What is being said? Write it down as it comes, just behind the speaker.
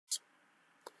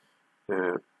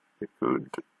we could,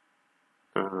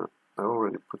 I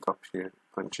already put up here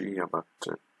Pangea, but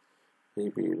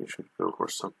maybe we should go for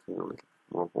something a little bit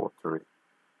more watery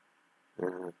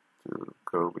to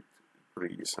go with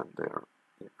Greece and their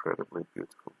incredibly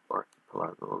beautiful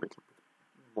archipelago a little bit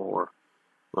more.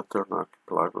 Not an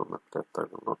archipelago map that I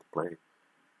will not play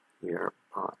here,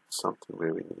 but something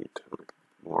where we need a little bit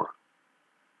more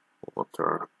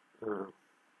water.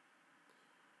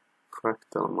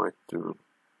 Fractal might do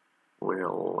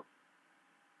well.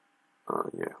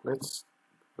 Yeah, let's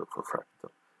go for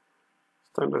fractal.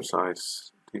 Standard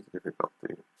size,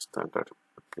 difficulty, standard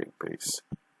game pace,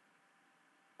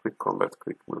 quick combat,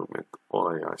 quick movement, all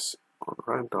AIs on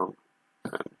random,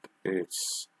 and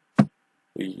it's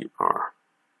ER.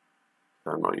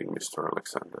 Annoying Mr.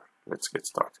 Alexander. Let's get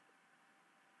started.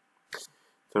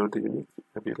 So the unique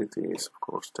ability is, of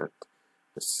course, that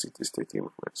the city-state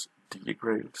influence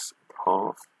degrades at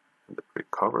half and it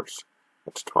recovers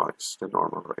at twice the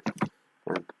normal rate.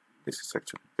 And this is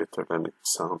actually better than it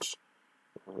sounds.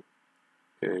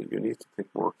 You need to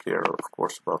take more care, of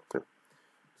course, about the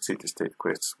city-state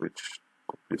quests, which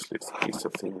obviously is a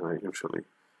thing I usually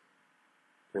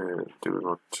do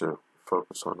not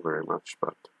focus on very much,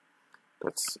 but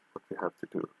that's what we have to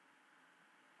do.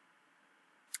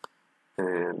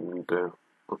 And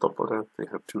on top of that, we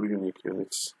have two unique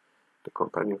units. The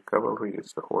companion cavalry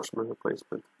is the horseman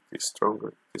replacement. It is stronger,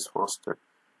 it is faster,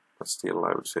 but still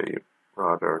I would say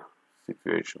rather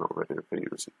situational whether you can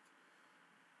use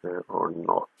it or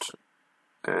not.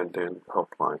 And then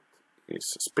hoplite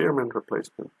is a spearman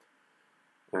replacement,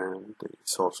 and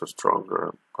it's also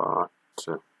stronger, but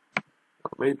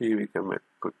maybe we can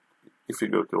put, if we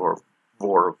go to our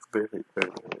war very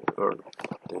early,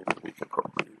 then we can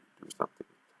probably do something.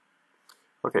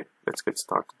 Okay, let's get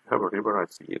started. We have a river, I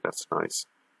see, that's nice.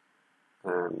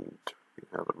 And we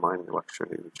have a mining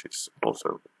luxury, which is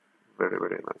also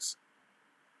very nice.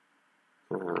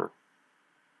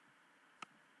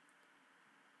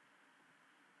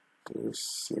 This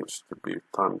seems to be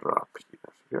tundra up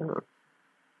here. Yeah,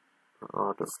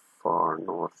 rather far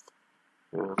north.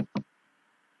 Yeah.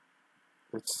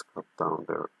 Let's cut down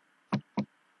there.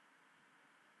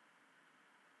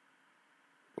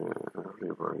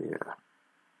 River, yeah.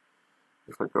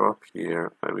 If I go up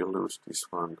here, I will lose this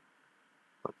one,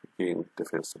 but we gain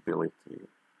defensibility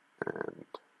and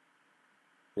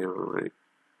everything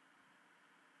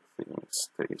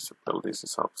stays. Well, this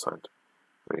is outside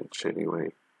range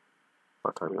anyway,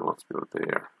 but I will not go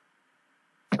there.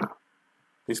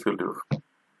 This will do.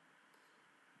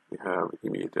 We have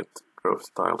immediate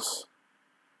growth tiles.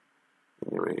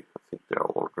 Anyway, I think they are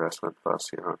all grassland paths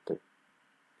here, aren't they?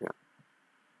 Yeah.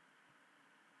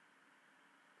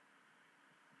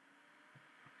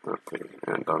 Okay,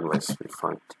 and unless we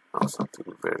find now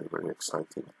something very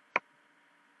exciting,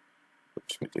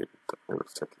 which we didn't, I will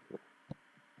settle here.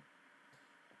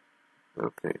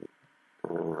 Okay,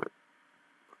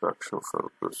 production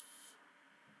focus.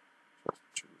 Just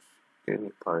choose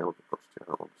any tile because they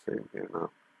are all the same here now.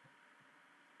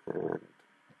 And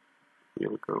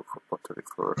we'll go for pottery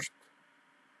first.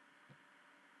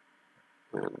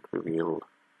 And we will be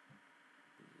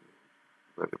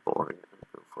very boring and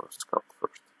go for a scout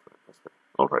first.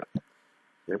 Alright,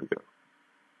 here we go.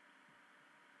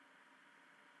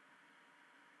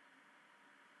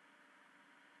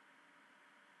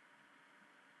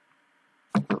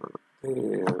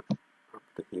 There, up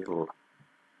the hill,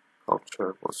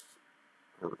 culture was,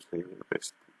 I would say, the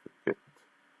best we could get.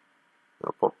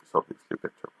 Pop is obviously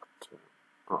better, but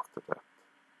after that,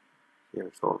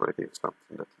 here's already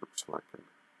something that looks like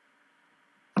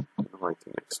an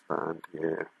inviting expand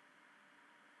here.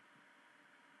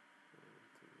 1,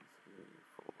 2, 3,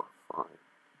 4, 5,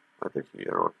 either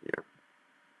here or here.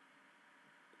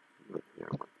 Even here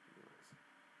might be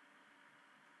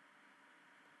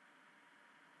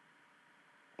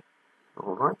nice.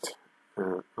 Alright,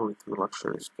 only 2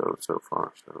 luxuries though so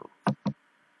far, so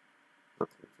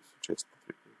nothing to suggest that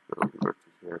we can go over to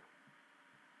here.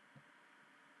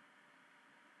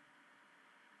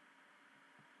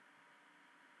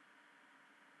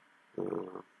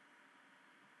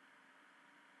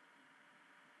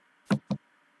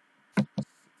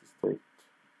 City-state,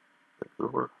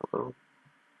 Vancouver, hello.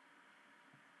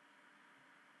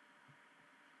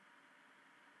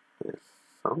 There's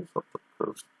some sort of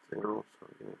coast there also,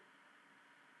 yeah.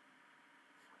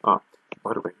 Ah,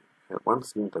 by the way, one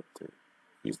thing that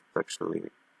is actually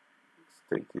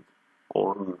stated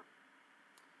on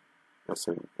as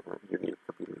a unique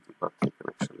ability, but you can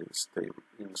actually stay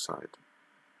inside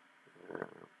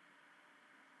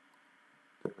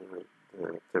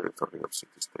the territory of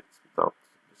city-states without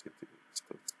the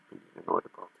city-states being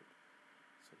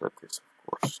that is of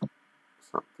course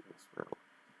something as well.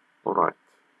 Alright,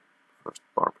 first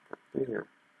part there.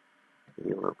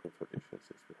 We will look into addition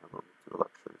since we have only 2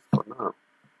 luxuries for now.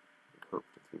 And hope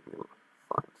that we will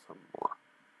find some more.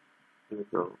 Here we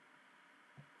go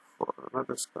for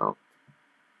another scout.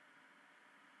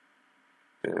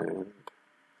 And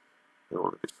we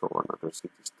already saw another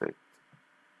city-state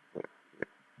there.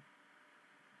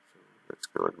 So let's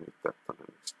go and meet that on the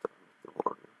next turn with the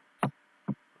warrior.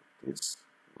 This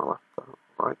Malacca,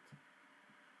 right?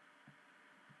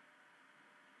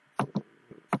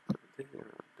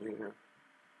 There.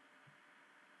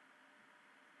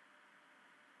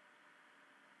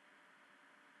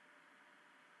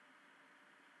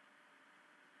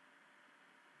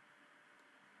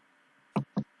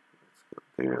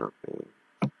 There, okay.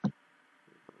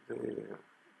 There,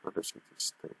 another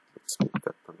city-state. Let's meet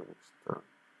that on the next turn.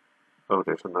 Oh,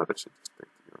 there's another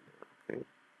city-state here and there, okay.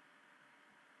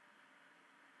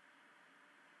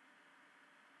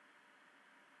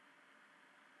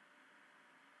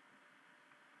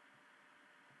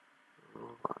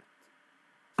 Alright.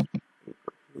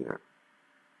 Over here.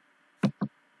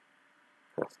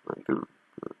 Kathmandu.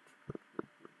 Good.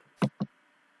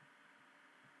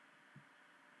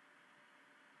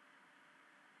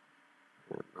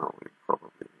 And now we probably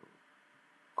will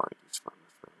buy this one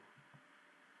as well.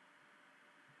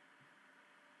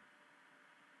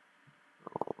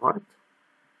 Alright.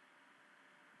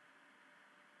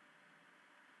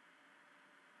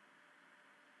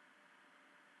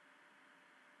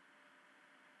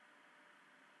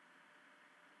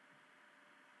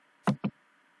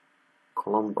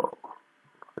 Colombo.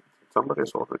 Right.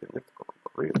 Somebody's already met Colombo,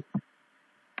 really?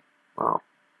 Wow.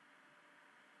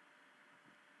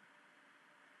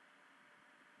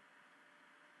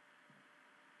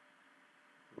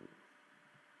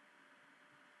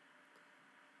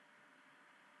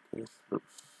 This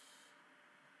looks...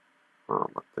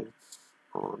 but it's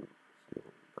on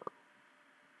here though.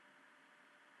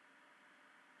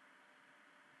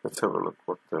 Let's have a look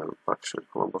what the luxury,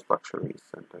 Colombo's luxury is,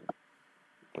 and then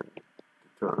we can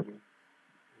determine.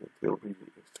 It will be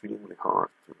extremely hard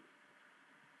to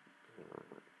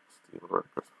steal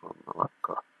workers from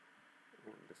Malacca,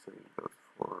 and the same goes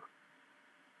for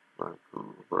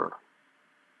Vancouver.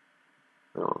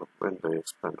 Well, when they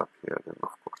expand up here, then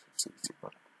of course it's easy,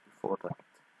 but before that,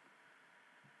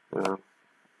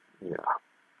 yeah,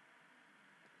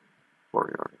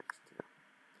 warrior next year.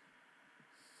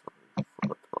 Sorry, I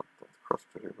forgot about that. Cross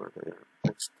the river there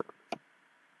next turn.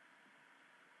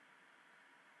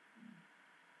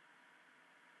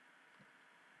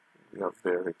 We are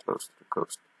very close to the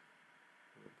coast.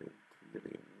 I didn't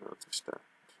really notice that.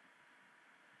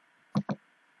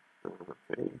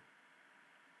 Okay.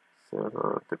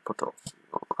 Serra de Potosí,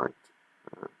 alright.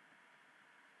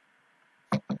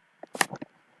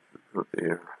 You go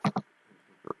there, and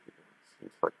you go here.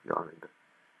 Seems like we are in the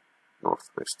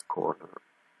northwest corner.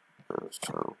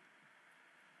 So,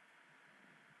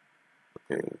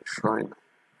 okay, shrine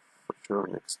for sure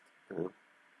next.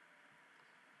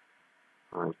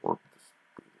 I want to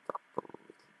speed it up a little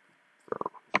bit, so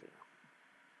yeah.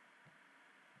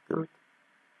 Good.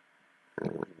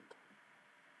 And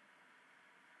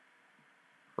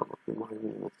probably my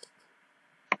next.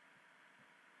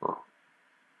 Oh,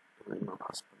 animal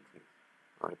husbandry.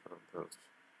 Either of those.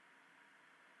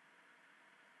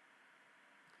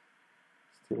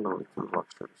 Still only 2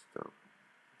 luxuries though.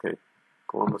 Okay,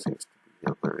 Colombo seems to be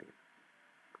a very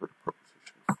good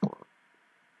proposition for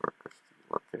worker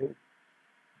steal. Okay.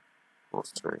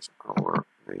 Austria is our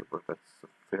neighbor. That's a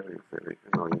very, very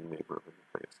annoying neighbor when you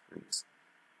play as Greece.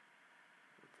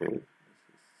 Okay, this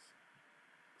is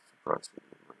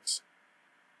surprisingly nice.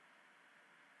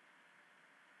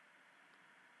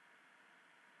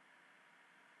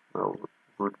 Now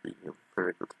would be a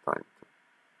very good time to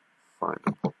find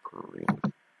a proper ruin,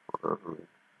 or a ruin.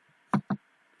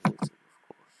 Easy, of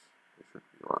course. There should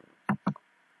be one up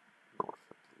north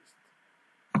at least.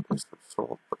 There's some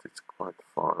salt, but it's quite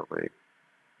far away.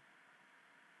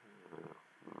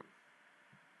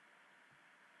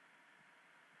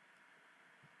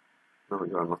 No,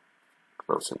 we are not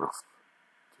close enough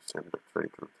to send a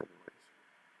trade route anyways.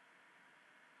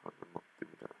 I will not do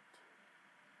that.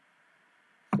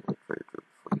 Send a trade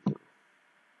route for you.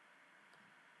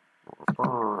 More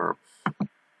barbs.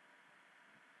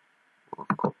 More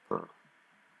copper.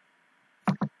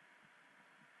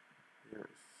 Here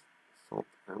is salt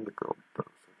and the gold though,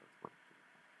 so that might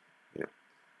be...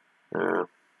 Yeah.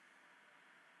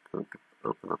 Going to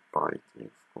open up Deity,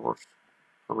 of course.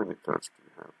 How many turns do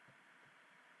we have?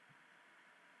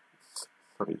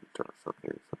 3 turns,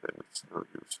 okay, so then it's no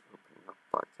use opening up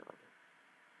Deity either.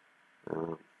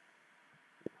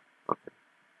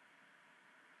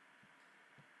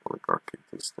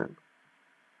 then.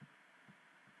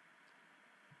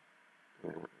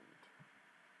 And next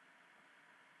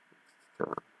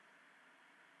turn.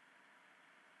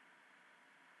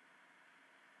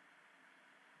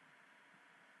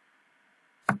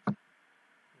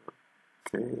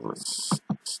 Okay, let's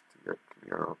steer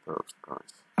clear of those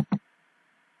guys.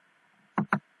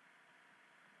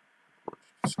 What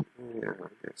should you see here, I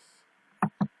guess.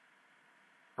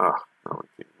 Ah, now we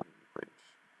can range.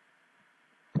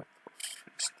 That was a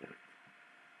mistake.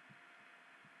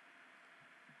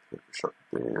 Take a shot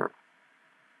there.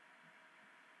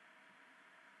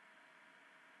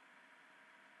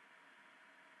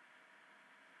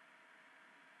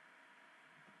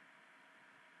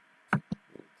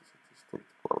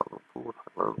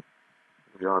 Hello.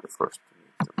 We are the first to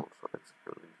meet them, also let's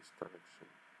go in this direction.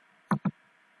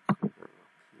 And then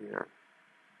up here. There.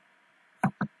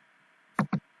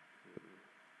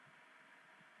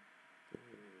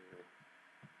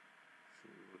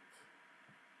 Shoot.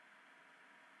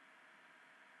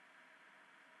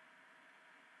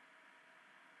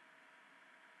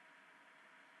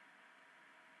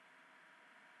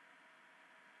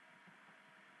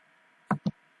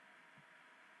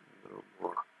 No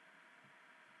more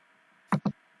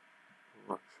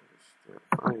luxuries there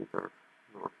either,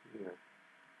 nor here.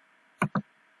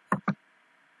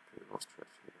 Okay, lost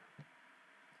track here.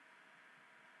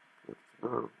 Good to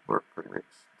know. Worker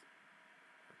next.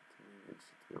 That means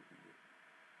it will be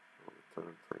on the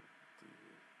turn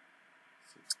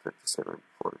 26-27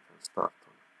 before we can start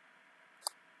on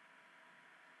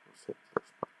settlers,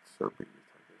 but so be it,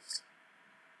 I guess.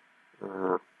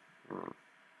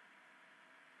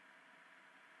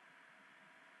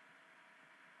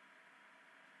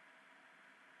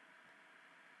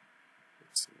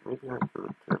 Let's see, maybe I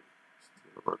could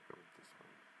steal a worker with this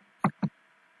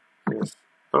one. Yes.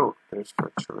 Oh, there's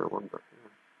actually a wonder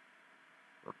here.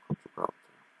 Or Gibraltar.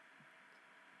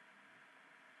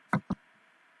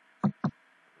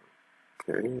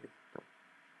 Okay, that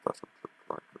doesn't look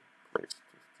like a place to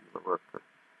steal a worker.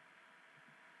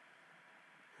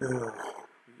 We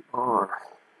are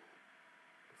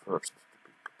the first to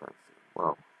pick a pantheon.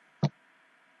 Wow.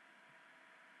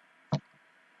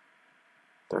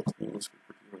 That means we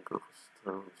could even go for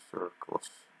stone circles.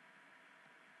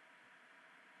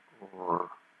 Or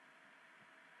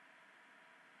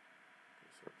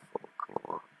desert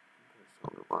folklore. There's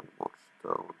only one more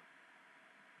stone.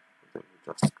 And then we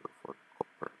just go for the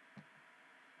copper.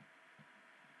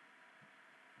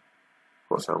 Of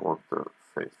course I want the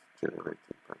faith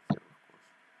generating pantheon, of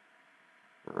course.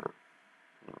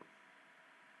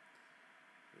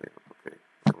 Yeah, okay.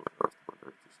 So the first one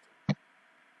is just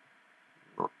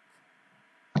not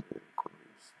really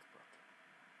convinced,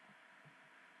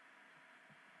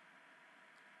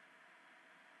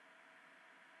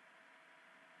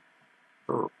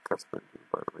 but oh, Casper,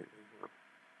 by the way,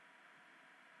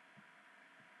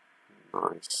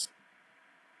 nice.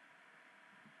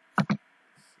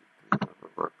 Let's see, do we have a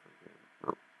worker again? No,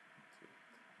 not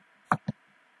yet.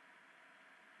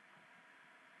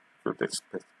 Could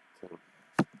expect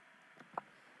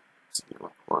see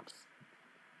like once.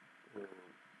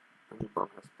 Hannibal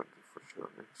has plenty for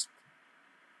sure next.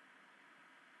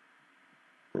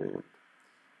 And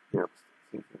yeah, I was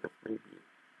thinking that maybe,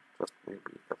 just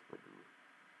maybe, Kathmandu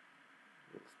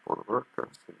will spawn a worker,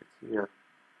 send it here,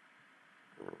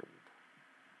 and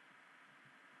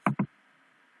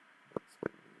that's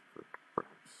when we could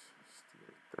perhaps steal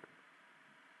it then.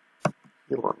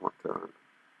 Heal one more turn.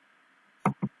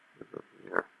 We go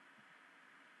here.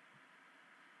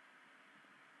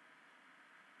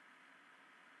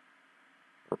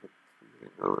 I don't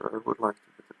really know. I would like to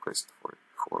get a quest for it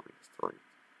before we destroy it.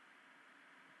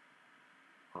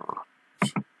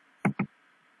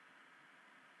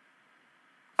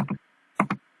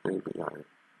 Maybe I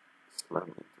slam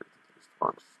into it at least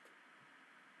once to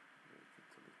make it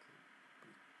a little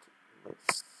bit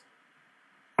less.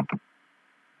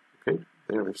 Okay,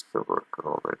 there is the worker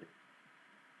already,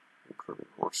 including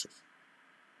horses.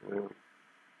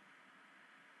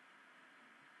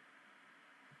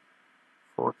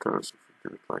 4 turns if we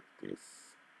do it like this.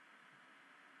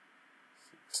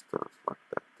 6 turns like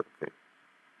that, okay.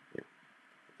 Yeah.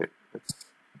 Okay,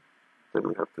 then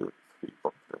we have to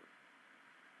 3-pop the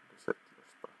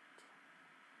settlers, but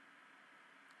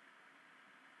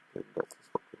then that is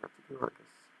what we have to do, I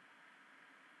guess.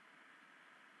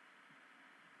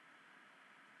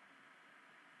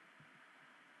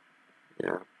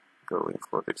 Yeah, going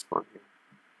for this one here.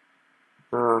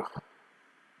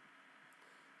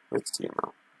 Let's see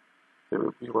now. There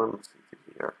will be one city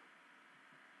here,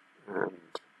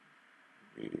 and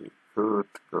we could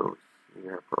go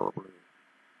here probably.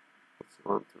 see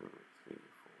 1, 2, 3,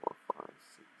 4, 5,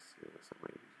 6 here, so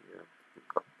maybe here to pick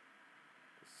up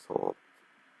the salt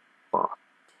pot.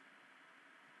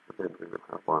 And then we will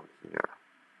have one here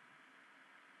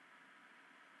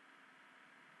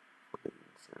for the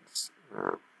incense.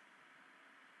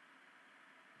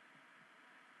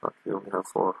 But we only have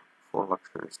four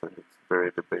luxuries, and it's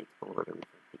very debatable whether we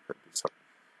can pick this up.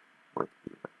 Might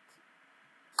be that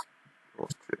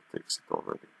Austria takes it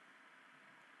already.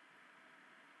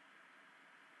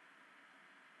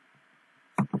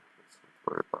 Let's not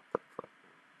worry about that right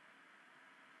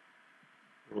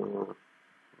now.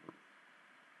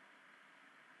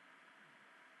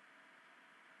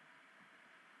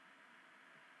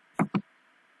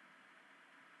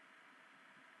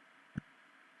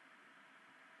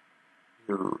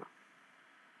 You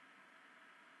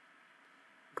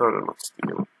rather not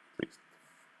steal, at least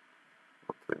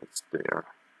not when it's there.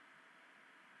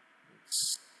 It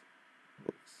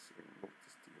makes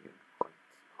multi-stealing quite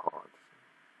hard.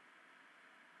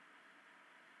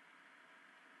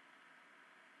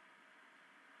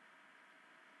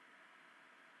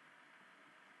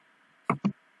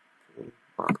 Okay,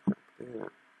 park up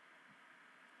there.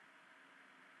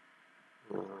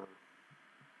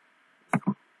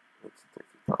 Let's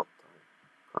take it out.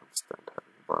 I can't stand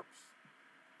having barbs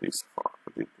this far,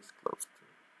 but it is close to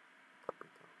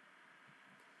capital.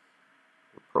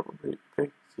 Probably, okay,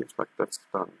 seems like that's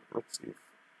done. Let's see if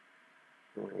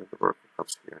the worker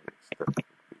comes here next. That would be,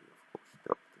 of course, the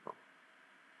optimal.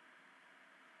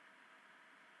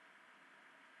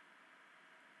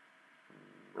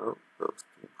 No, those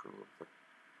to improve the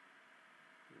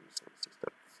incenses,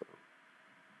 that so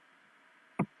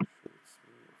shoots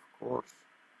me, of course.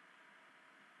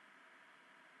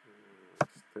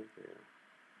 Stay there.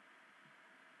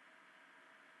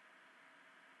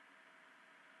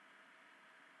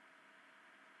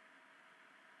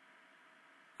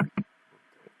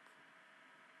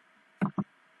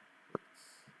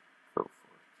 Go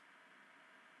for it.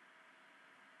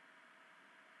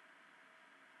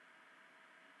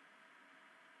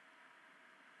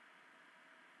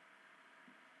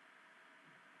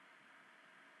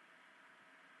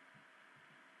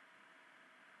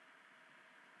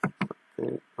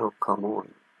 Okay, oh come on.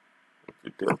 Have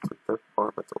you dealt with that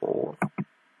part at all?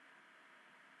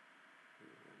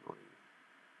 Annoying.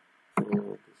 And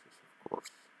this is of course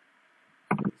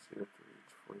easier to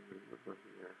reach for you. You go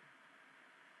here.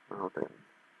 Now then,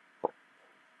 pop.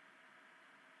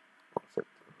 Offset to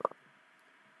the right.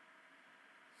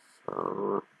 So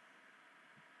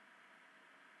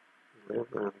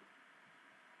 11.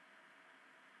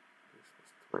 This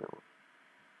was 12.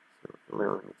 So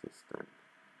 11 it is then.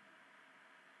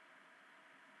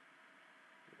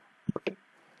 Yeah. Okay,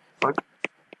 fine.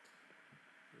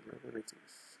 11 it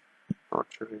is.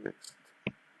 Archery next.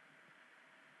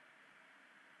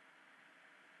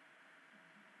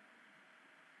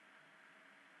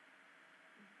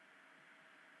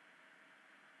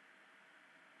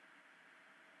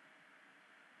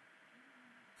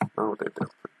 Now they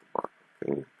dealt with the bar.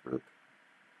 Okay, good.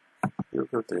 You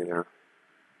go there.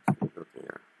 You go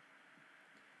there.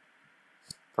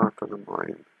 Start on the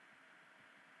mine.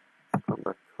 Come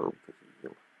back home to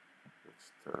heal. Next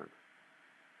turn.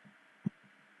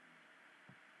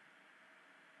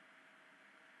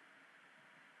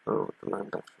 Oh, the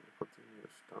land actually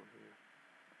continues down here.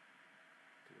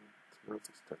 Didn't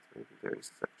notice that. Maybe there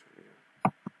is actually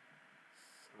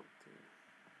something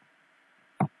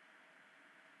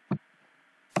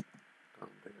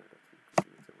down there that we could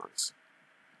utilize.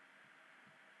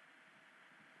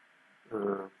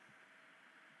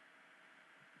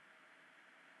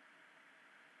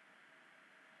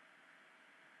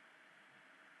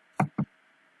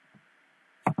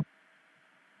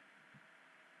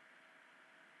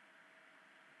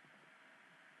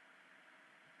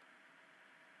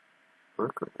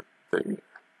 Worker there.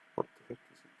 What the heck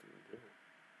is it doing there?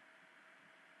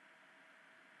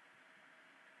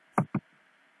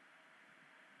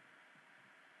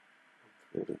 Not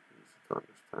really easy to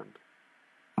understand.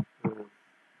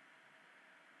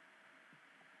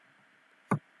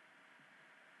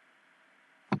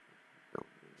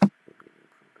 Maybe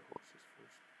improve the horses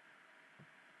first.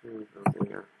 Here we go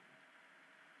there.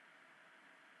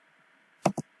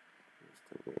 You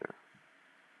stay there.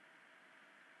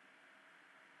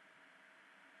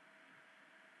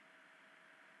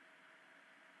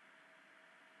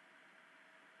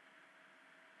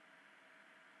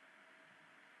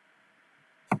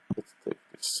 Let's take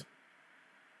this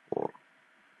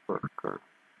worker.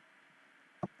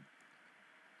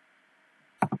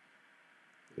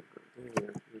 You go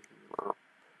there, you heal up.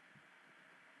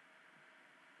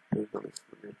 Eagle is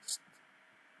the next.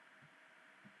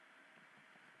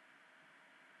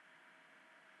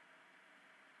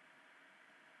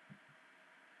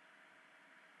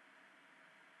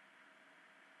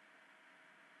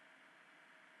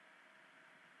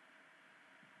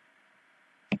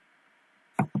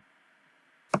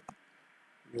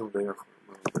 heal there for a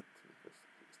moment because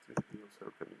these two heals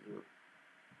are going to do.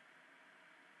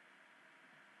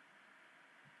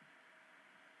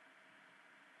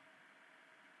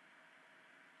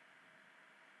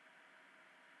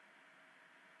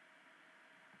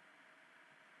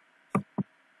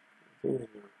 There,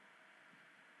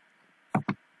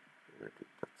 where did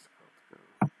that scout go?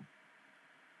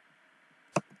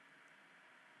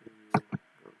 Heal,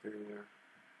 go there,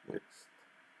 next.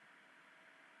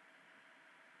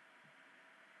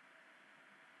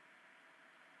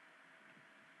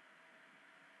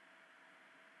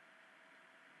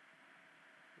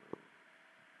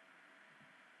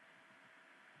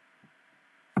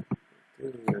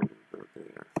 There, go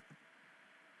there.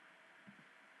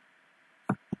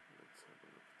 Let's have a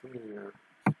look there.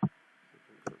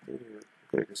 Go there.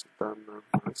 Okay, this is done now.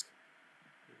 Nice.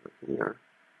 Go here.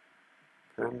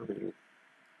 Can we,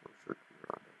 or should we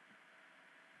rather,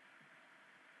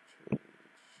 change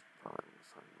time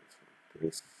assignments like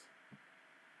this?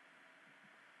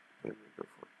 Then we go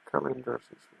for calendar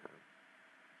since we have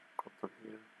got them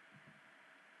here.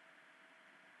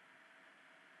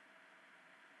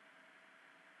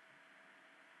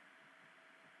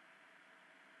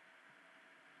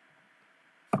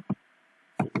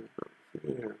 We go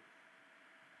here.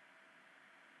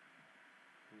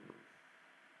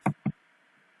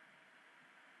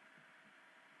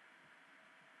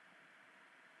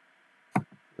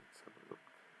 Let's have a look.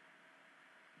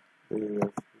 There, you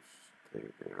stay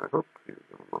there. I hope you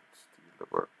will not steal the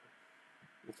work.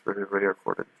 It's very rare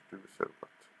for them to do so, but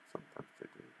sometimes they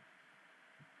do.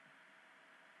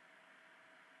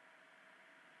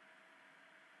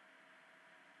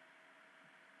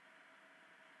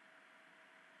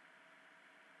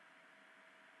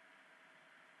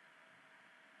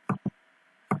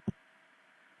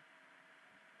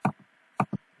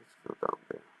 Let's go down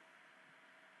there.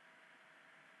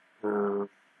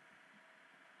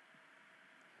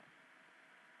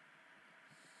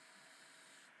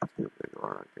 Here they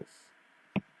are, I guess.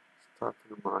 Start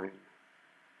to the mine.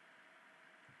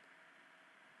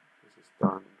 This is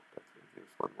done. That will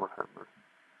use one more hammer.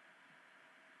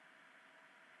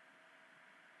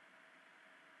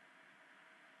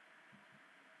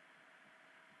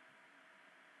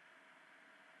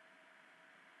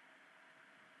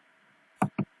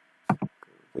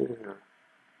 Go there.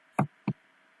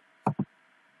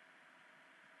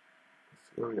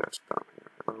 Syria's down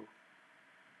here. Hello.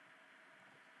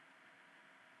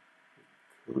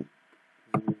 We could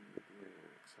need,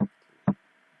 yeah, exactly.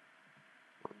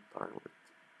 One tile with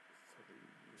 3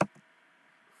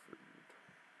 food.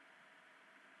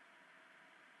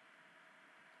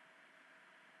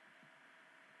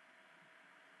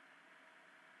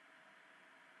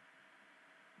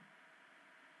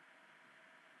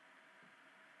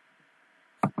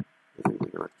 Maybe we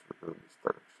can actually go in this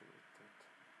direction with that.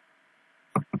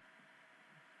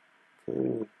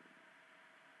 Okay.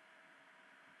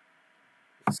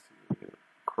 Let's see,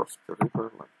 cross the river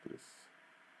like this.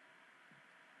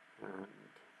 And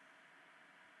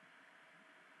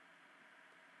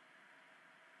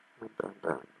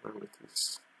well, it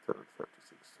is 7:36,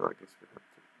 so I guess we have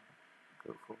to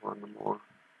go for one more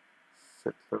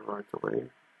settler right away.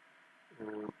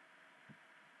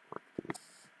 Like this.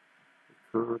 We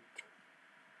could,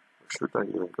 or should I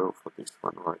even go for this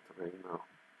one right away now?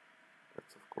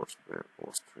 That's of course where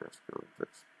Austria is going to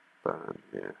expand,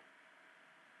 yeah.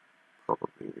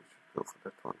 Probably we should go for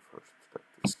that one first. That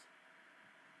is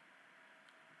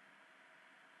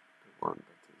the one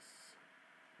that is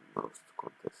most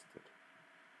contested.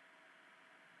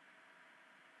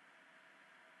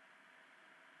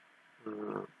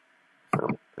 Well,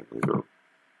 then we go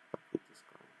back with this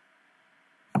guy.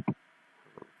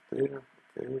 Hello there,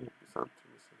 okay,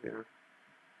 Byzantium is here.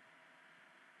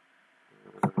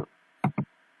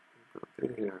 We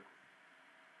go there.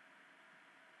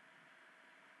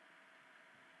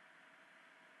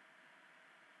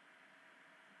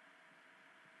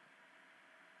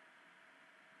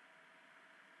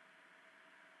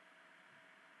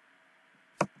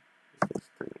 Let's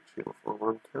stay and chill for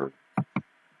one turn.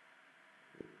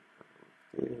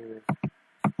 There.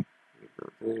 We go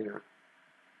there.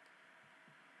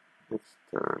 Next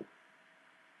turn.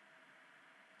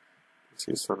 This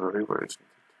is on a river, isn't it?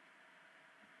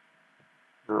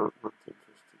 No, not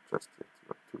interested just yet.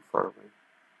 Not too far away.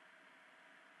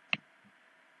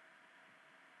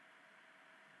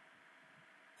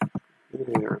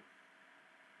 Here.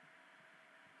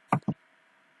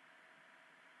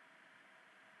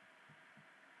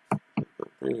 We go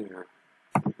there.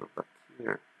 We go back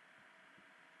here.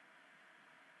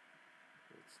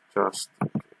 It's just in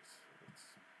case. Let's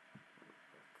go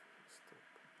back a step.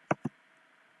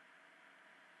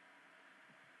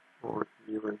 or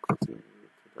even continue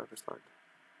to the other side.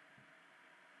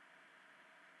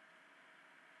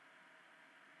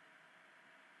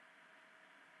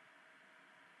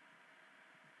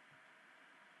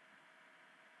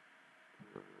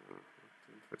 Not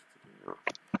interested in your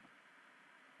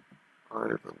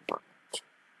iron, but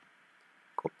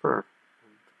copper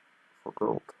and for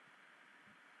gold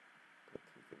that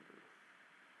we can do.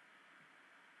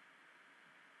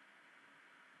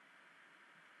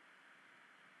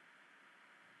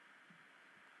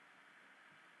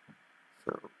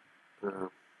 So,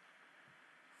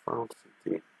 found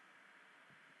city.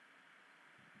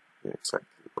 We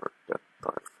exactly work that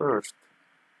tile first,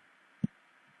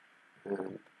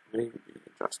 and maybe,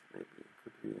 just maybe,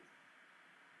 could we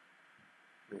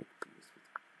make peace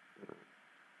with,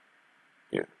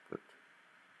 yeah, good.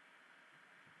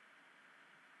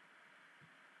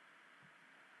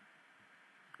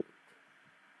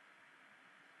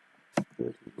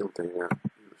 Good heal there,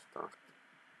 you start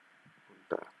on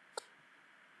that.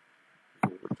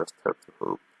 You will just have to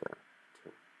hope that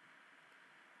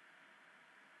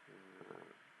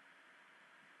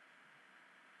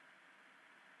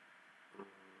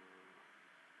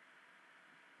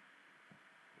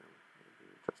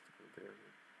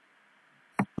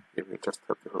maybe just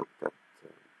have to hope that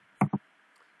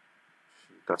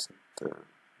she doesn't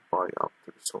buy up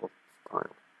the result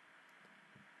tile.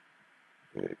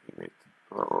 Maybe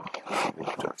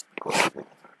just because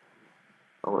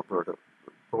our border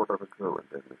will grow, and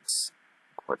then it's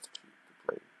quite cheap to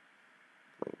claim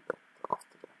that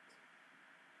after that.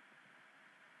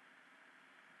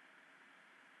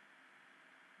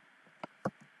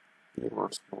 Be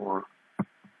once more.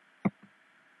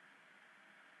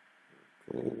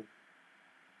 Okay.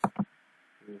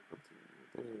 We continue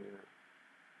there.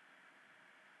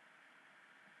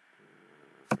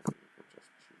 Maybe we can just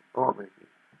choose, or maybe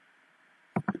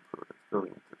we put it going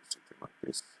into the city like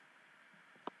this.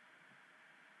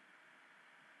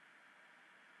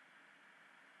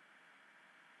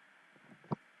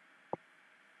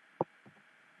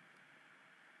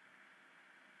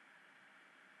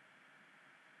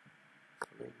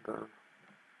 Calendar.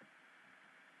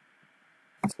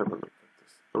 Let's have a look at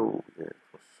this. Oh, yeah, it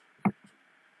was.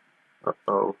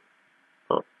 Uh-oh.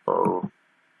 Uh-oh.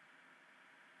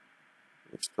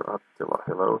 Mr. Attila,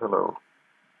 hello, hello.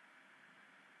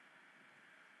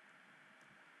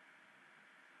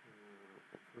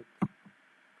 I could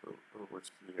go over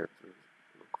here to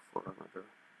look for another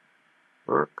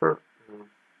worker.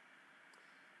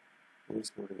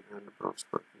 Masonry and bronze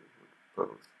working would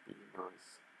both be nice.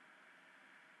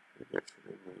 Maybe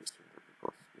actually masonry,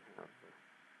 because we have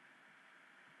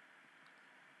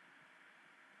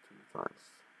 2 tiles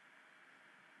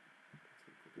that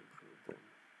we could improve them.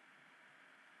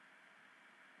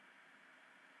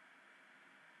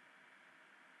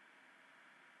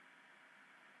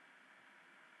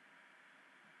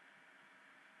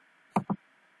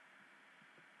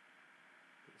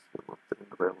 This will not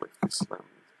end well if we slam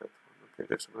into that one. Okay,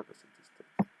 there's another city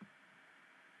state.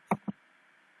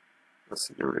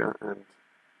 Assyria and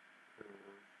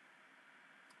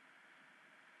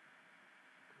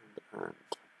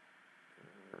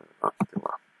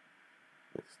Attila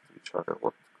next to each other.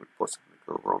 What could possibly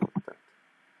go wrong with that?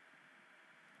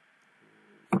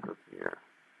 Go here.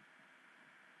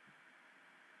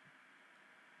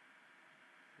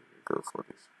 Go for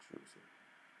this choosing.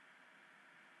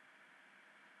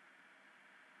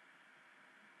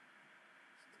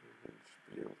 Stonehenge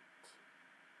built.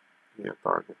 Here,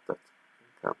 target that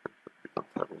encampment, but we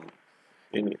don't have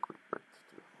any equipment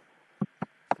to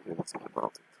do anything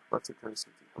about it. Vatican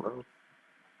City, hello.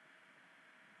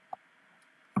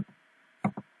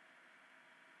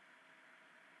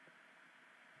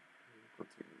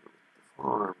 Continue with the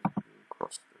farm,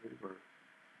 cross the river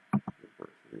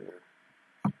here,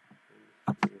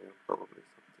 and here, probably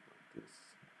something like this.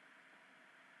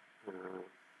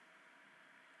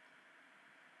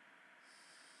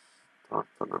 Start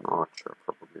on an archer,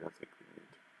 probably. I think we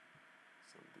need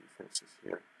some defenses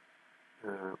here.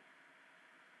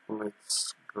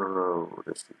 Let's grow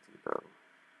the city though.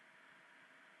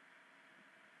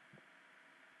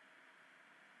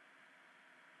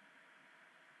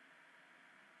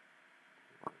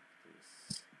 Like this.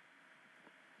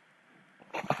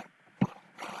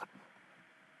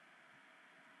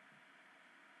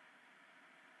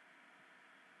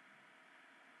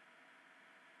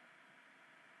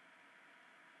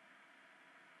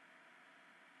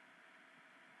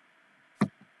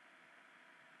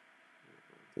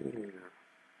 There.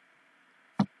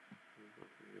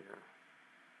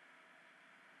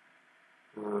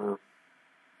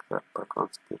 Crap, I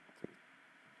can't get the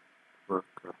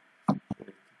worker.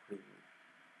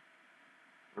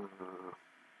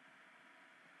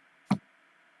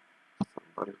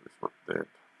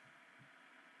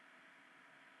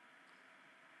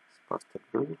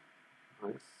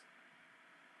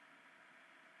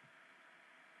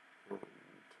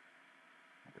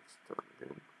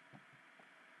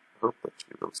 hope that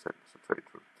she will send us a trade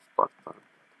route to Sparta. That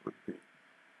would be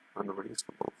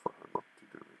unreasonable for her not to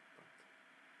do it.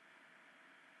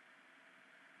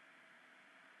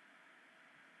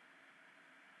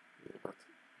 But yeah, that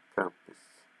camp is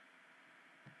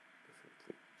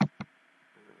definitely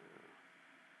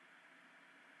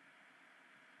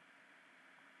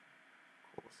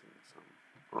causing some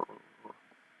or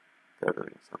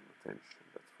gathering some attention,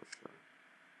 that's for sure.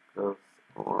 Growth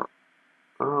or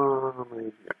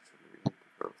maybe actually we need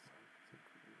the growth. I think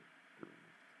we do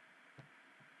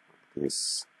like this.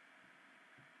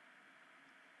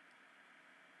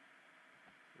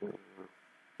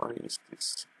 Why is this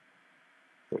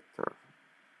better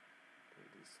than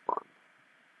this one?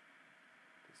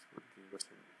 This would give us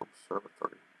an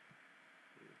observatory,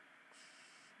 which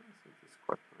I think is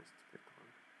quite nice to get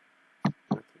one.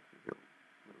 I think we will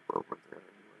move over there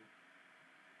anyway.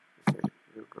 Okay,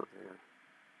 we'll go there.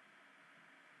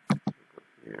 We'll go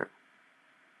here.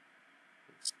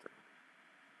 Next turn.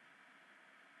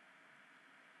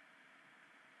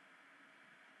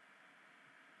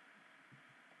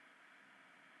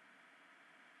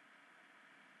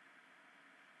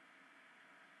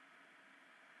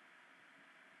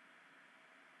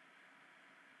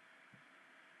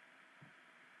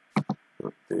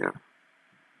 Not there.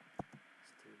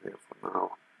 Stay there for now.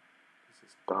 This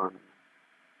is done.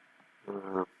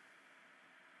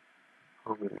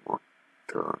 How many more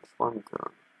turns? One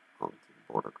turn. Counting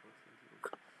border crossing.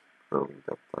 Go in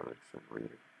that direction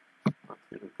really. But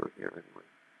we will go here anyway.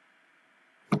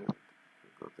 And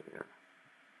we'll go there.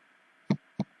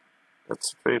 That's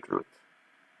a trade route.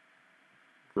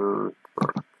 Good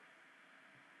work.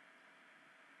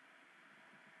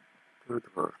 Good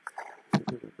work.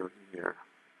 We will go here.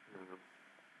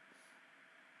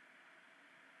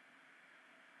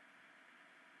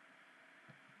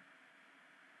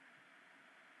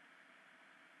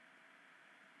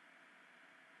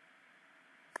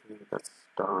 Okay, that's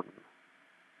done.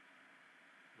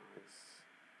 Nice.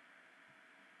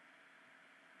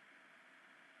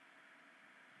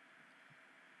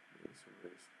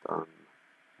 Masonry is done.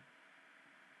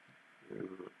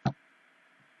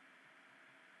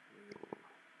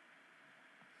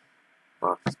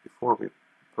 But before we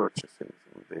purchase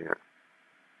anything there,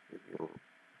 we will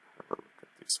have a look at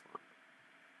this one.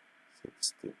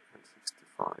 60 and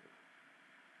 65.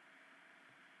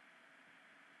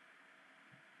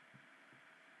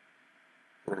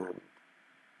 And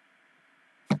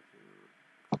you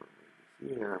go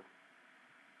maybe here.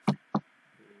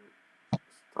 You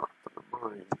start on a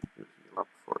mine. You heal up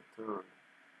for a turn.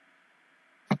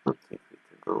 I don't think we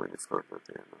can go any further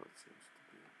there now. It seems to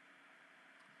be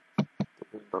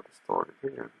the end of the story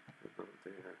here. We go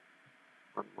there.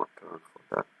 One more turn for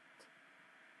that.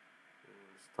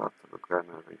 Start on a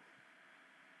granary.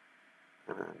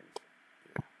 And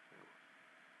yeah,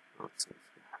 now it seems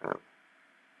we have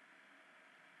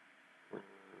I'm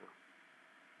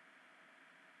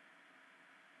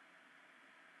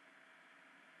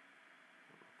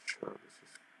not sure this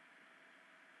is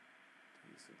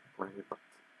decent play, but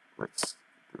let's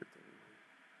do it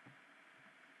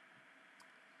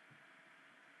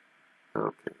anyway.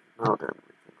 Okay, now then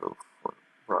we can go for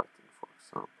writing, for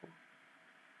example.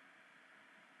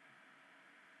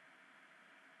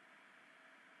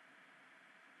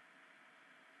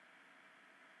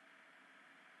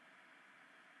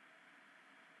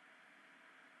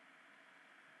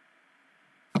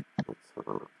 Let's have a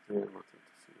look there, nothing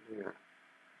to see here.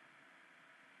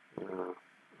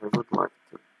 I would like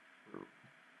to move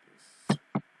this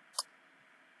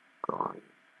guy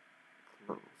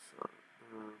closer.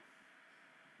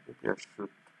 Maybe I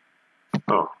should.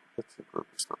 Oh, let's improve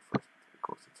this one first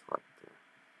because it's right there.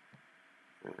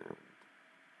 And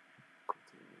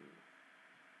continue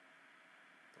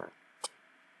that.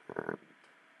 And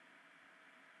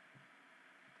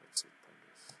that's it, I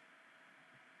guess.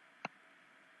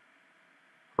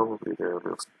 Probably there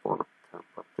will spawn a camp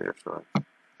up there, so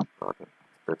I thought it's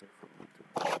better for me to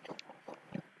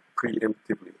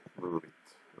preemptively move it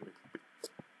a little bit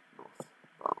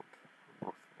northbound,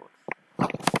 northwards.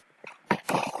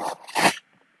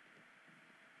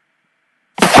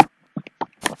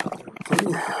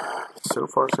 Okay, so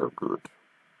far so good.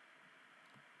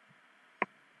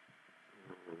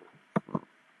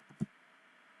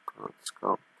 Can't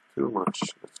scout too much.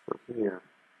 Let's go here.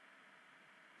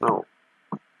 No.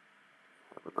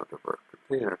 Have another worker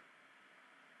there.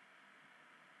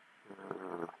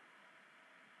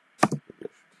 Maybe I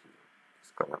should heal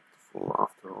this guy up to full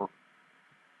after all.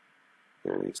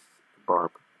 There is a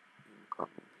barb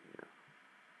incoming here.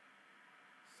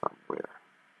 Somewhere.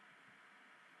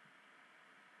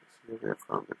 Let's see if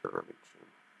I found the religion.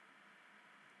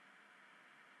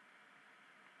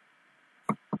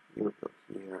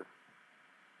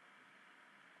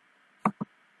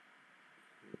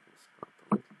 scout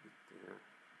a little bit there.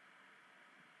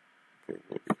 Okay,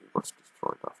 maybe he was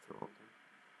destroyed after all then.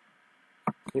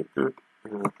 Okay, good.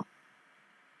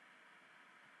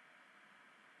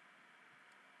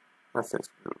 Athens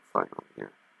grew finally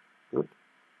here. Good.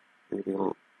 We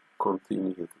will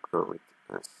continue to grow it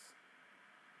as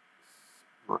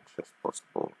much as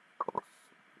possible because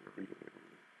we really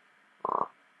are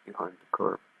behind the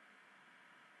curve.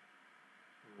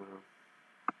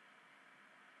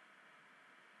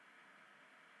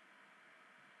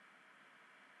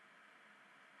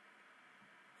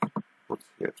 What's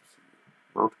here to see?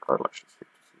 Mount Kailash is here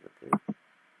to see, okay.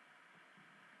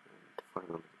 And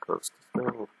finally the coast as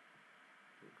well.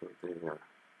 You go there.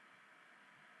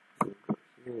 You go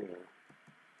here.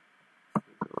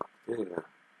 You go up there.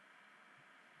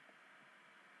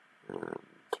 And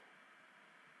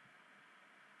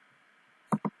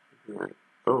maybe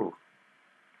oh,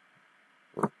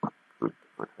 good,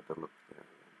 I had a look there again.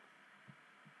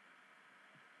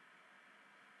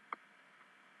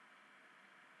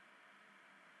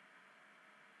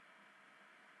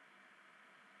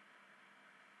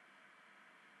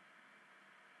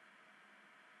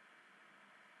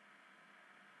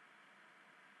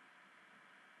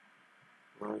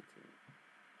 Writing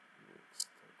next,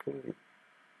 okay.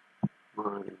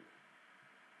 Mine.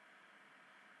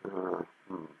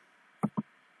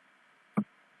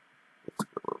 Let's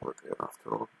go over there after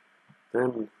all.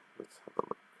 Then let's have a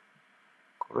look.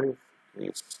 Corinth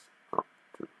is up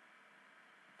to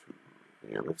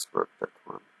yeah, let's work that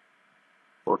one.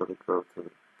 Orderly growth to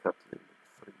Kathleen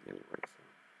 3 anyway, so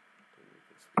then we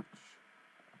can switch.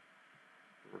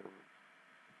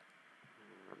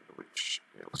 And which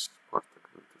else? Sparta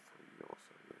grew to 3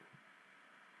 also, yeah.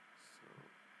 So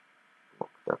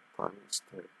lock that time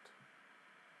instead.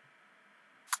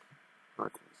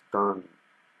 Right, it's done.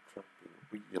 Trapping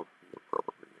wheel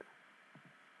probably, yeah.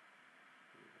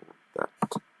 We want that.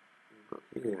 You go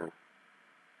here.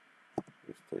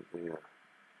 You stay there.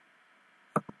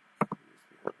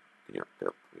 These we have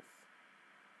dealt with.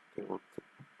 They want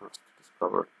us to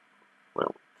discover,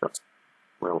 well, just,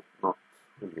 well, not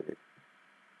really.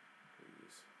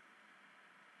 Please.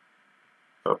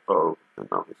 Uh-oh, and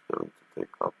now he's going to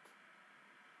take out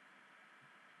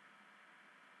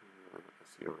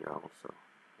Assyria also,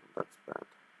 and that's bad.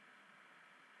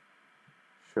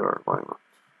 Sure, why not?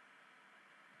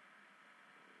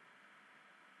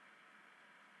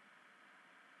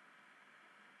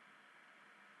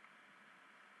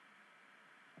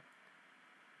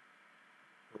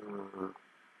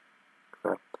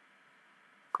 Crap.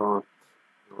 Can't.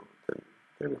 No, then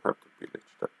you have to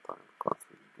pillage that time. Can't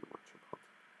really do much about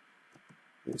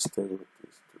it. You stay with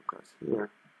these two guys here.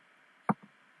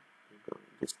 You go in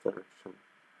this direction.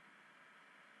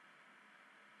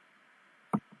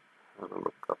 Have a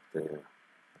look up there.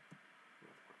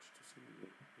 Not much to see.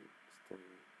 You stay.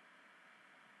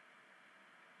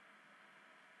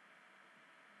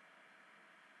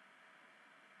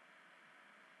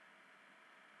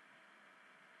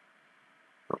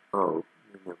 Oh,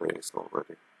 Nineveh is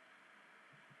already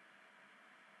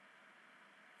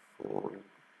falling.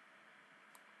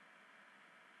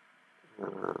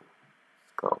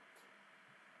 Scout.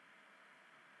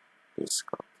 This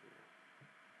scout here.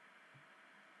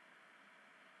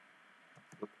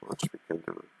 Not much we can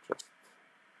do, just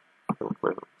build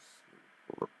wells.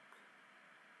 Look.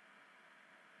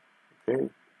 Okay,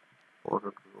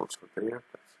 order also there,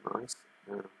 that's nice.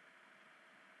 Let's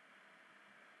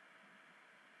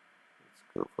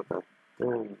go for that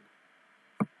then.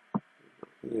 You go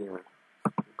here,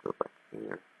 you go back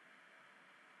there,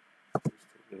 you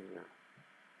stay there.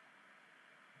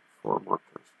 4 more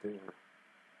turns there.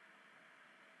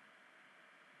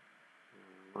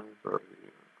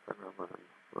 Library, caravan,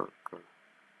 worker.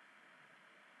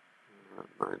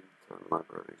 9-turn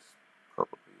library is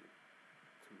probably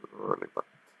too early, but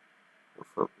we're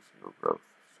focusing on growth.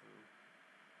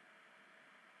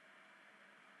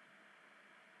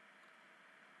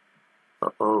 So.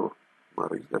 Uh-oh,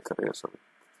 Maria Teresa with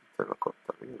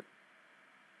terracotta, really.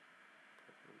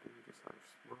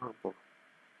 Desires marble.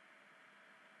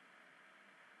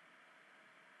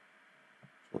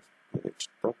 Just pillage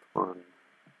that one.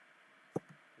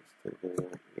 You stay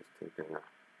there, you stay there.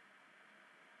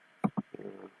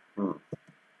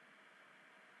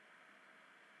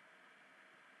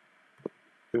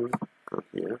 You go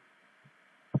here.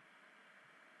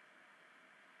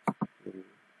 You go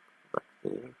back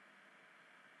there.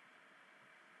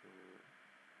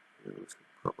 You should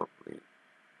probably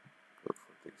go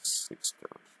for these 6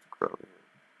 turns to grow here.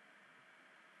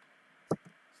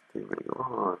 Stay where you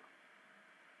are.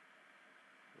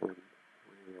 And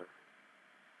where,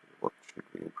 what should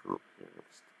we improve?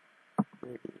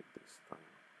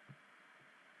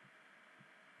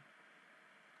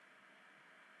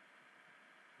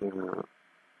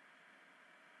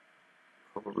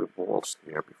 probably walls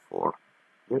here before.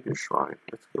 Maybe a shrine.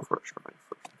 Let's go for a shrine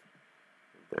first.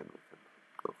 And then we can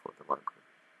go for the library.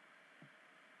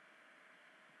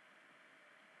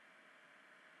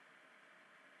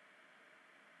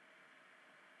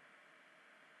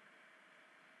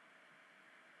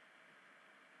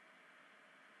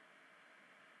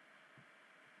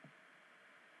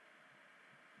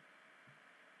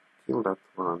 Kill that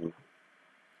one.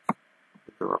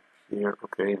 We go up here.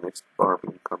 Okay, next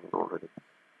barbing coming already.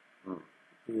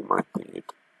 We might need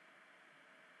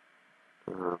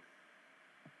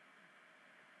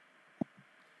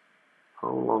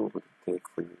how long would it take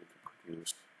for you to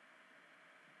produce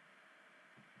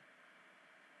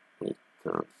 8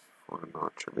 turns for an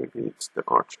archer? Maybe it's the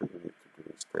archer you need to do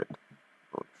instead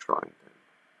of the shrine then.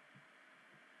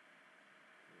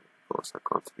 Because I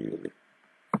can't really.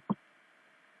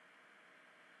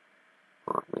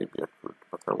 Or maybe I could,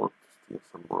 but I want to steal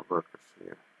some more workers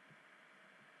here.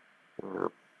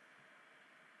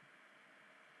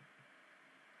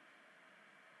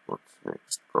 What's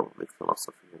next? Probably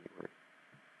philosophy anyway.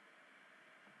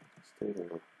 Stay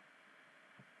there.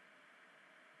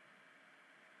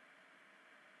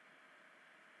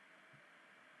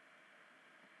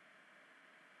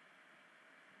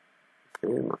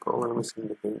 Okay, not all enemies in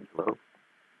the game. Hello.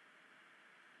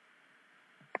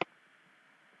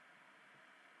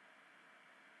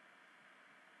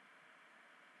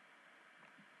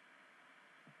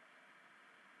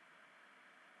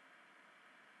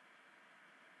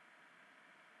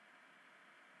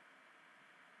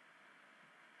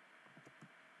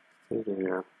 Stay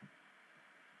there.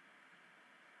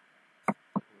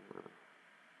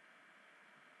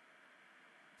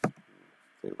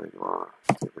 Stay where you are.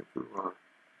 Stay where you are.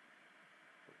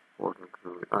 Border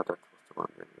Druid. Ah, that was the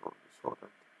one where you already saw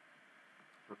that.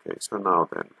 Okay, so now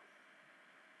then.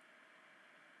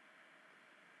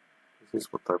 This is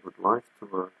what I would like to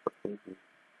work, but maybe we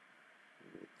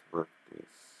need to work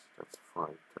this. That's 5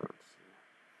 turns here.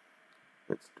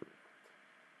 Let's do that.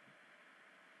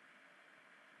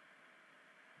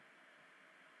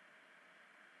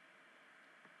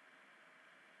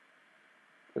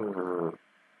 Yeah,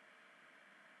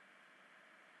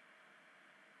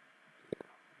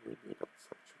 maybe that's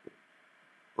actually,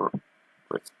 or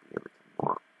let's be a little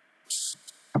more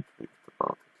strict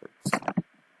about it. Let's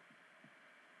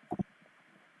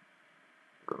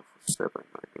go for 7,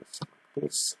 I guess, like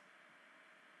this.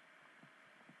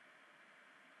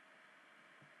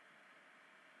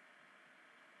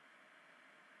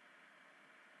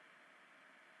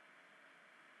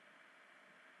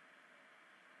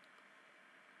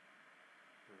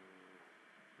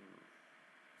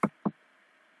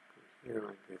 Here,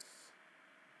 I guess.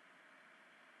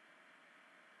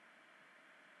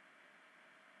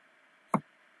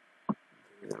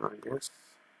 There, I guess.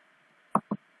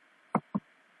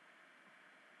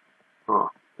 Oh,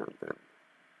 and then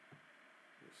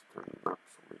this turn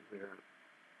actually where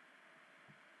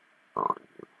are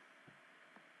you?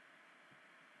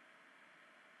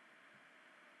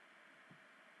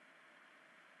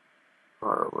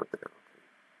 Far over there, okay.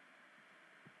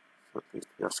 So at least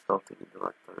we are scouting in the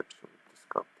right direction with the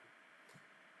scouting.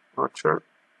 Archer,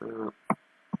 move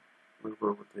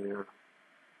over there.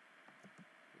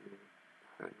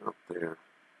 Hang up there.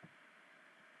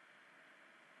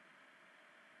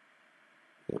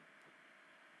 Yep. Do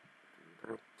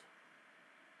that.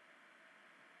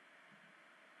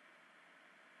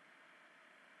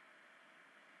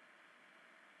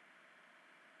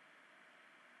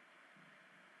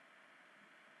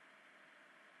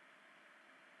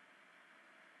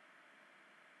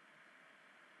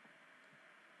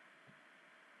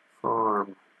 Farm.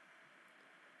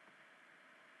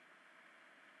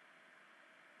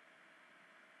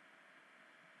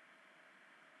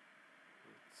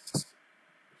 Let's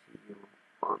heal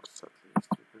once at least.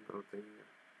 You can go there.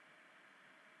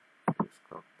 You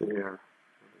scout there.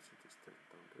 And the city stay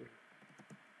down there.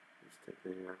 You stay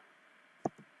there.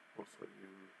 Also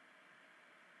you.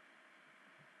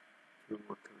 2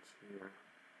 more turns here.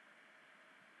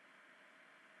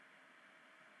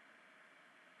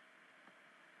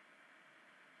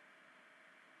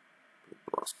 Big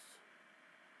loss.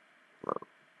 Low.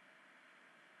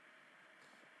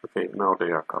 Okay, now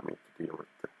they are coming to deal with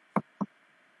the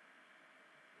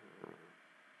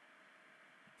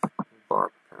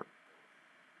barb camp.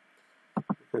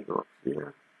 You can go up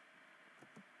here.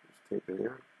 You stay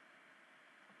there.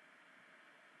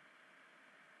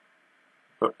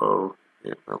 Uh-oh.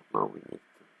 Yeah, well, now we need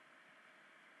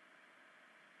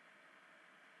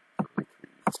to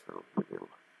retreat, so we will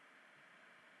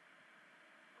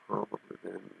probably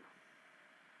then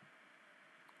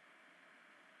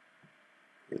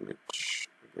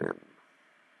again.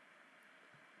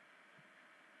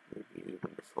 Maybe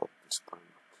even the salt this time,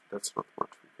 but that's not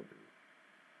much we can do.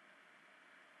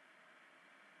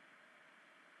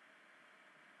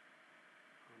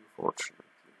 Unfortunately.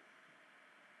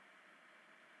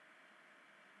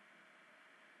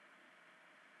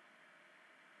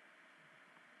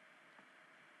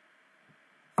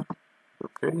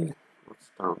 Okay, what's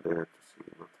down there to see?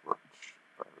 Not much,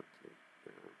 apparently.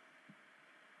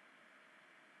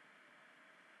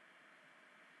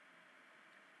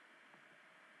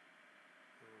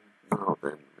 And now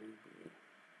then, maybe,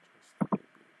 just maybe,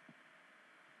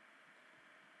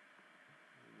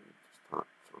 we need to start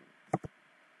on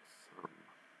some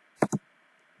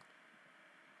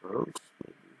roads,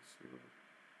 maybe soon.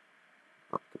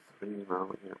 Up to 3 now,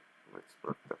 yeah, let's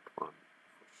work that one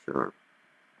for sure.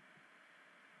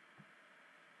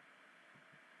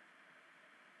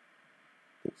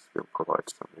 This will provide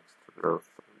some extra growth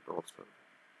and also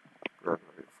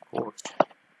granary, of course.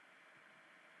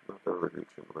 Another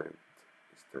religion went.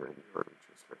 Is there any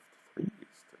religions left? 3 is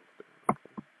still there,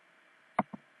 okay.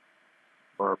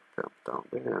 Barb camp down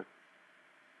there.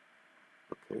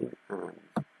 Okay, and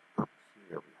up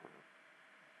here we have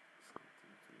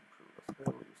something to improve as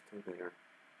well. You stay there.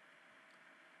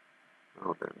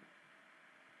 Now then,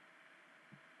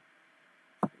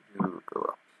 you go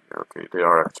up here. Okay, they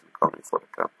are actually coming for the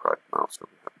camp right now, so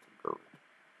we have to go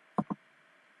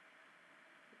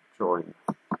and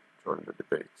join the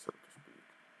debate, so to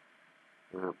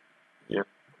speak. Yep,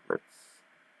 let's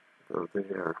go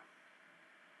there.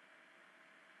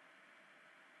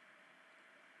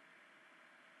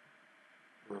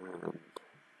 And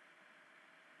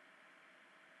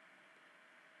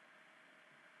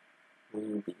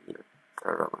maybe a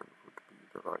caravan would be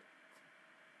the right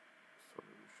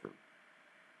solution.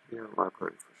 Here,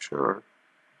 library for sure.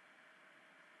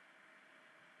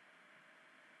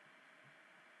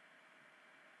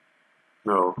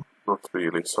 No, not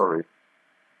really, sorry.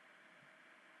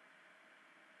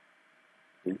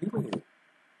 Really? You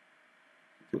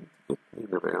didn't get me in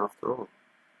the way after all.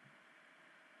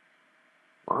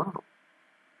 Wow.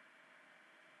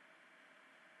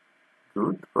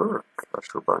 Good work,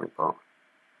 Ashwabani Power.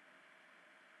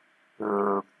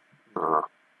 Nah.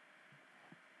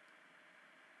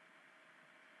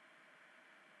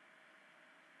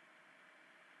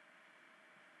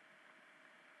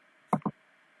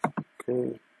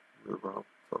 Okay, move out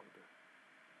of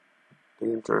the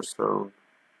danger zone.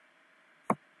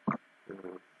 Go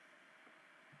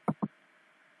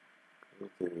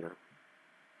there.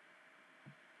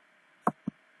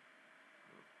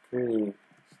 Okay,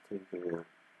 stay there.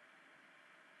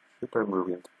 Should I move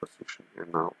into position here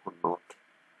now or not?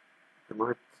 It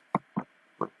might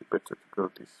be better to go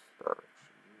this direction.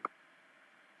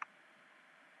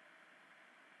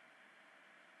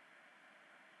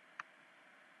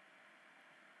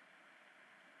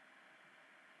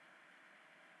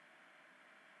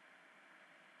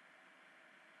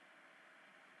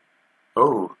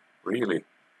 Oh, really?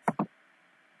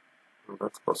 Well,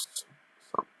 that was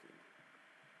something.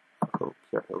 Oh,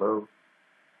 yeah, hello.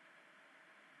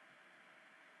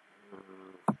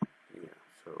 Yeah,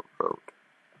 so road.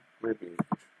 Maybe we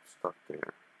should start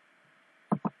there.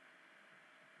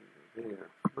 There.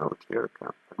 Now clear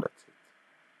camp, and that's it.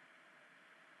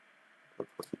 That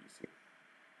was easy.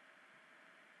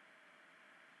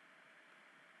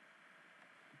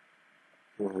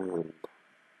 And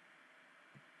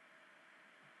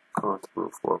can't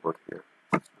move forward here.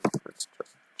 So let's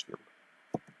just chill.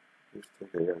 You stay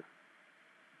there.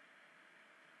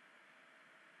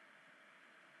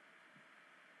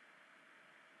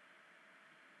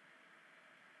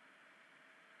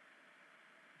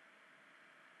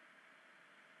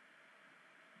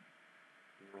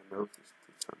 I noticed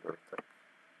it's under attack.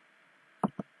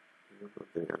 You go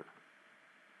there.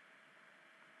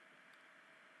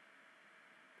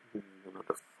 We need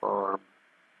another farm.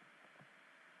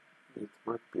 It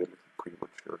might be a little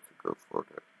premature to go for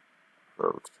the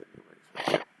roads anyway, so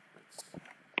yeah,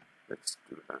 let's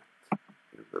do that.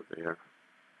 You go there.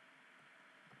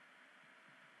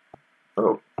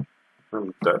 Oh,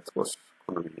 that was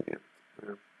convenient.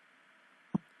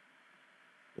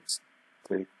 Let's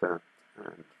take that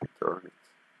and return it.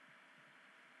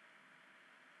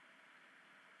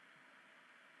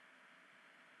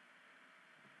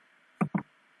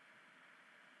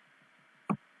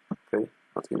 Okay,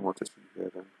 nothing more to see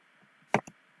here then.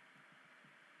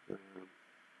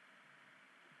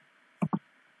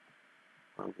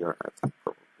 While we are at it,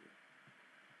 probably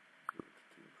good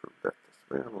to improve that as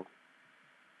well.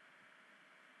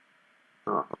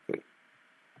 Ah, okay.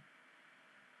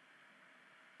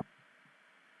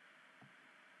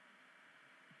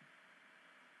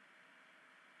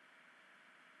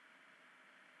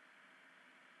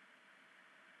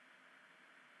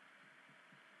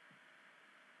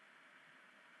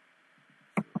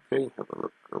 Okay, have a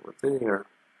look over there.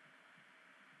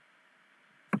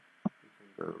 We can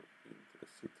go into the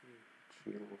city,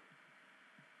 chill.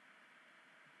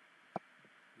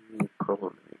 We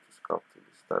probably need to scout in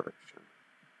this direction.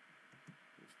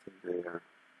 You stay there.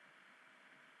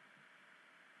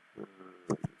 You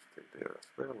stay there as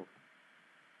well.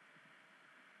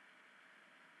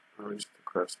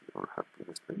 Aristocracy or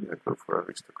happiness. Maybe I go for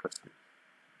aristocracy.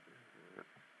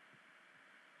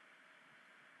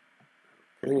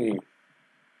 Okay.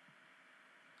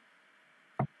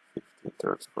 15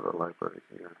 turns for the library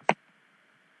here.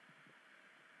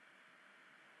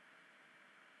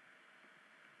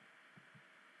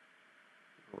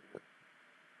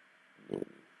 Many.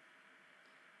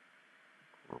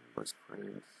 Columbus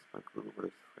friends, my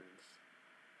Gruber's friends.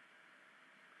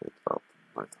 Great out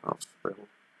Lighthouse well.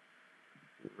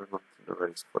 We were not in the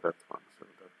race for that one, so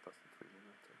that doesn't really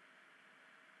matter.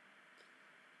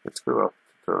 Let's go up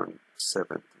to turn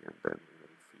 70 and then we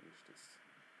will finish this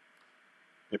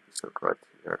episode right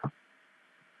here.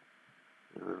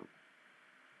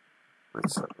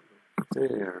 Let's have a look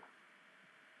there.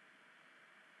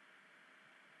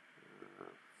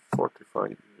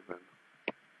 45 even.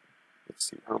 Let's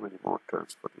see how many more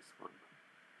turns for this one.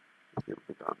 It will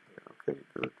be done there. Okay,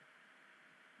 good.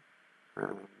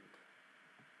 And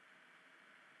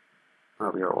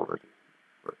now we are already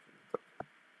working it up.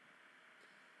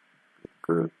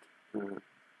 Good. You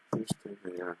stay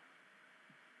there.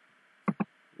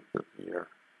 You go here.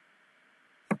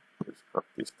 You got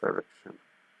this direction.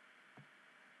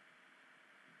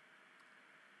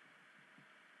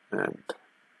 And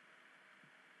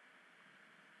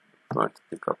try to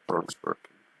pick up bronze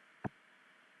working.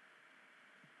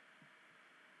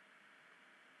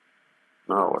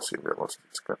 Now I see we lost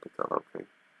its capital, okay.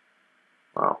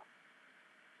 Wow.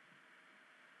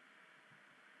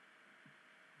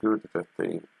 Good that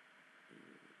they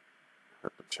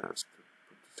had the chance to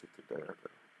put the city there,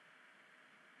 though.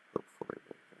 Hopefully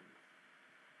they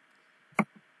can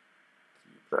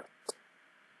keep that.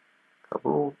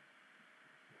 Kabul.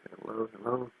 Hello,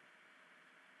 hello.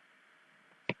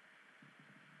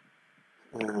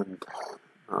 And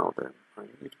now then, I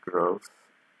need growth,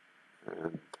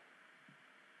 and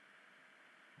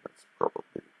that's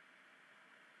probably,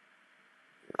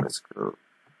 yeah, let's go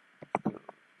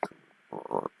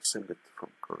or send it from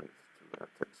Corinth to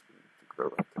Athens. We need to grow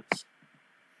Athens.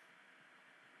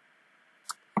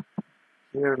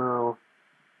 Here now,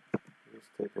 you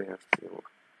stay there still.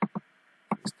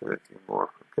 Is there anything more?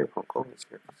 Okay, Hong Kong is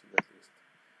here to see at least.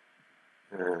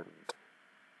 And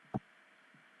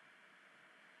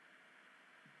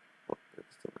what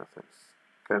next in Athens?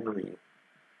 Can we? It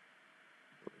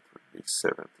would be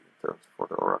 17 turns for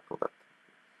the Oracle that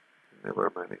we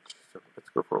never managed. So let's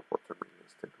go for a watermill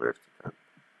instead. Where's the camp?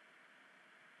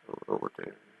 Over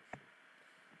there.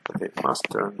 Okay, must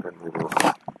turn, then we will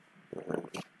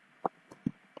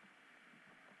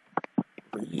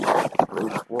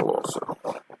Great Wall also.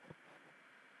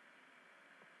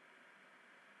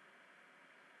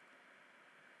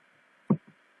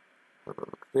 Have a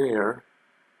look there.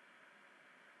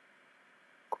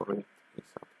 Corinth is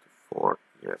up to 4.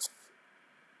 Yes.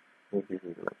 Maybe we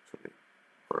will actually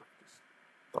work this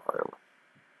tile.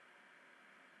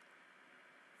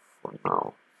 For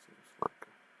now, seems like.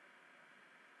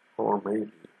 Or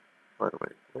maybe, by the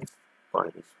way, let's buy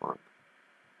this one.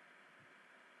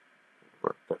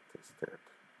 Work that instead.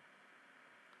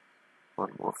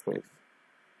 One more faith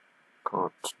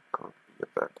can't be a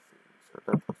bad thing. So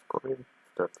that was Corinth,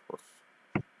 that was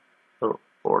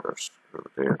borders through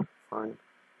there, fine.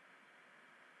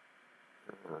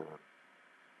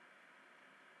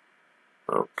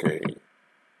 Okay, then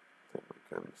we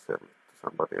can sell it to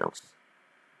somebody else.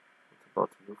 What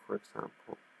about you, for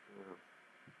example?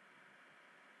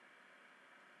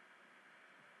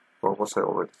 Or was I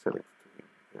already selling it to him?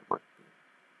 There might be.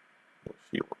 Yeah,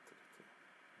 she wanted it.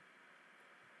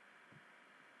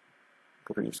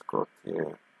 Greece got,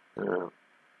 yeah.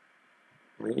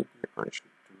 Maybe I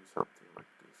should do something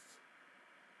like this.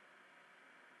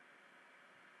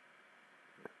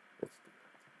 Yeah, let's do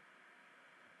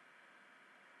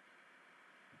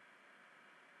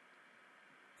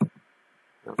that.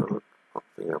 Have a look up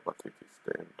there, but it is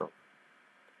the end of the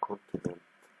continent.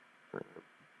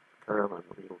 Caravan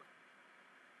will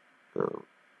go to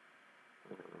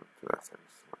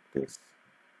Athens like this.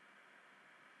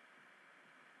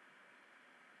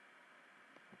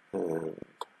 And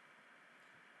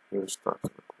you start the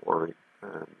quarry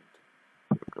and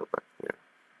you go back there.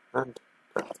 And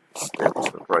that is the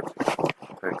episode right